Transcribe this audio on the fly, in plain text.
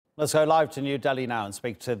Let's go live to New Delhi now and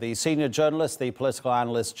speak to the senior journalist, the political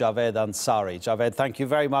analyst, Javed Ansari. Javed, thank you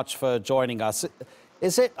very much for joining us.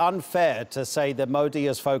 Is it unfair to say that Modi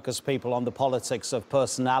has focused people on the politics of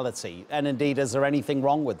personality? And indeed, is there anything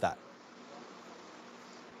wrong with that?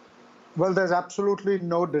 Well, there's absolutely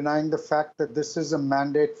no denying the fact that this is a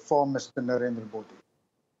mandate for Mr. Narendra Modi.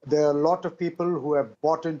 There are a lot of people who have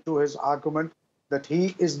bought into his argument that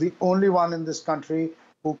he is the only one in this country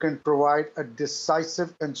who can provide a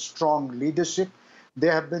decisive and strong leadership. They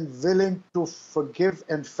have been willing to forgive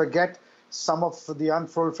and forget some of the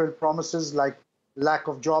unfulfilled promises, like lack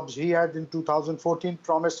of jobs. He had in 2014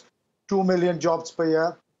 promised 2 million jobs per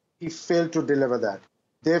year. He failed to deliver that.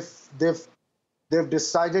 They've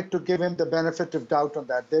decided to give him the benefit of doubt on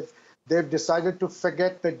that. They've decided to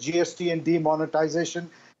forget that GST and demonetization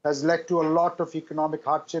has led to a lot of economic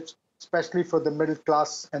hardships, especially for the middle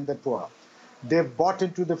class and the poor. They've bought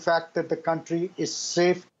into the fact that the country is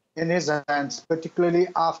safe in his hands, particularly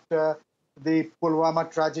after the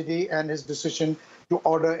Pulwama tragedy and his decision to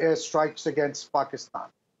order airstrikes against Pakistan.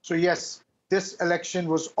 So yes, this election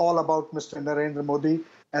was all about Mr. Narendra Modi,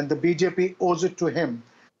 and the BJP owes it to him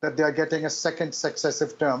that they are getting a second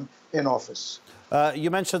successive term in office.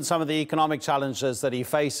 You mentioned some of the economic challenges that he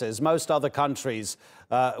faces. Most other countries,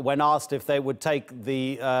 when asked if they would take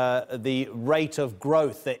the rate of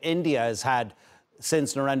growth that India has had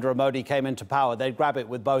since Narendra Modi came into power, they'd grab it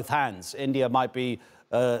with both hands. India might be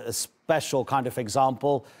a special kind of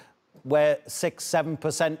example where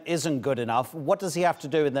 6–7% isn't good enough. What does he have to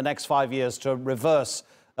do in the next 5 years to reverse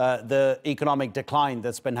the economic decline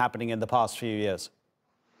that's been happening in the past few years?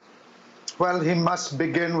 Well, he must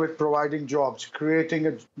begin with providing jobs,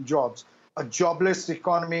 creating jobs. A jobless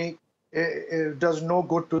economy does no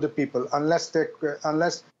good to the people unless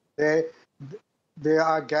they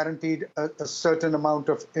are guaranteed a certain amount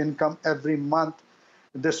of income every month.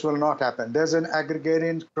 This will not happen. There's an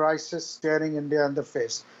agrarian crisis staring India in the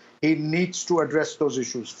face. He needs to address those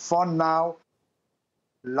issues. For now,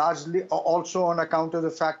 largely also on account of the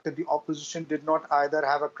fact that the opposition did not either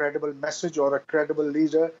have a credible message or a credible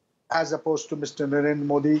leader, as opposed to Mr. Narendra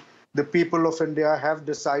Modi, the people of India have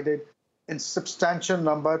decided in substantial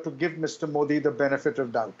number to give Mr. Modi the benefit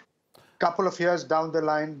of doubt. Couple of years down the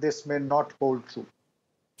line, this may not hold true.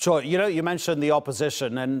 Sure. You know, you mentioned the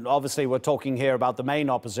opposition, and obviously we're talking here about the main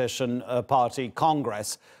opposition party,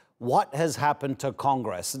 Congress. What has happened to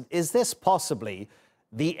Congress? Is this possibly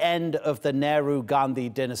the end of the Nehru-Gandhi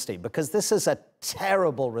dynasty? Because this is a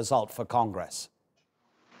terrible result for Congress.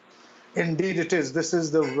 Indeed, it is. This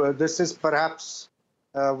is perhaps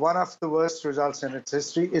one of the worst results in its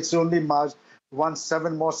history. It's only won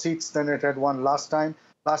 7 more seats than it had won last time.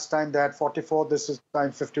 Last time they had 44. This is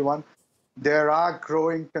time 51. There are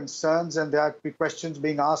growing concerns, and there are questions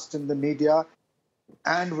being asked in the media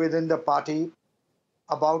and within the party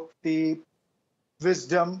about the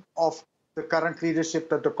wisdom of the current leadership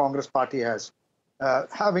that the Congress party has.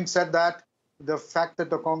 Having said that, the fact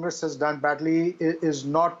that the Congress has done badly is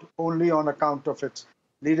not only on account of its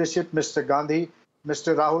leadership. Mr.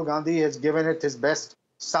 Rahul Gandhi has given it his best.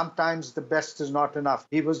 Sometimes the best is not enough.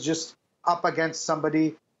 He was just up against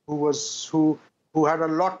somebody who had a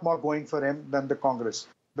lot more going for him than the Congress.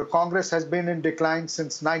 The Congress has been in decline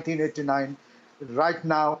since 1989. Right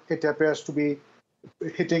now, it appears to be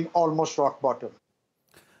hitting almost rock bottom.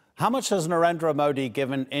 How much has Narendra Modi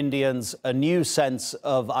given Indians a new sense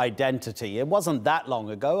of identity? It wasn't that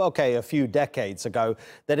long ago, okay, a few decades ago,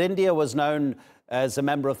 that India was known as a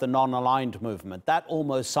member of the non-aligned movement. That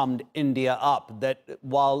almost summed India up, that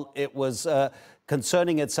while it was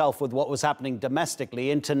concerning itself with what was happening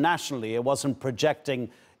domestically, internationally, it wasn't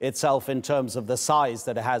projecting itself in terms of the size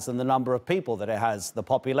that it has and the number of people that it has, the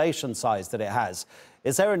population size that it has.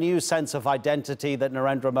 Is there a new sense of identity that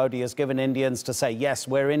Narendra Modi has given Indians to say, yes,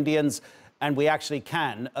 we're Indians and we actually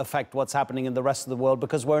can affect what's happening in the rest of the world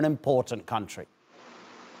because we're an important country?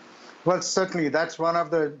 Well, certainly, that's one of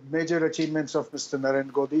the major achievements of Mr.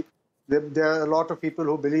 Narendra Modi. There are a lot of people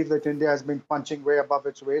who believe that India has been punching way above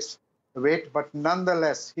its weight, but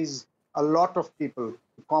nonetheless, a lot of people,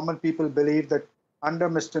 common people, believe that under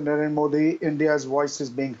Mr. Narendra Modi, India's voice is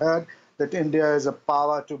being heard, that India is a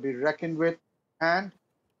power to be reckoned with, and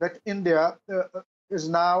that India is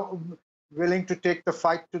now willing to take the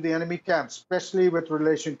fight to the enemy camp, especially with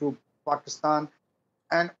relation to Pakistan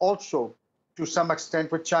and also to some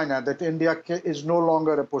extent with China, that India is no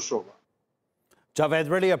longer a pushover. Javed,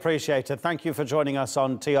 really appreciate it. Thank you for joining us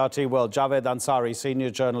on TRT World. Javed Ansari, senior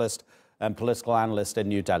journalist and political analyst in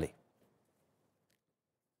New Delhi.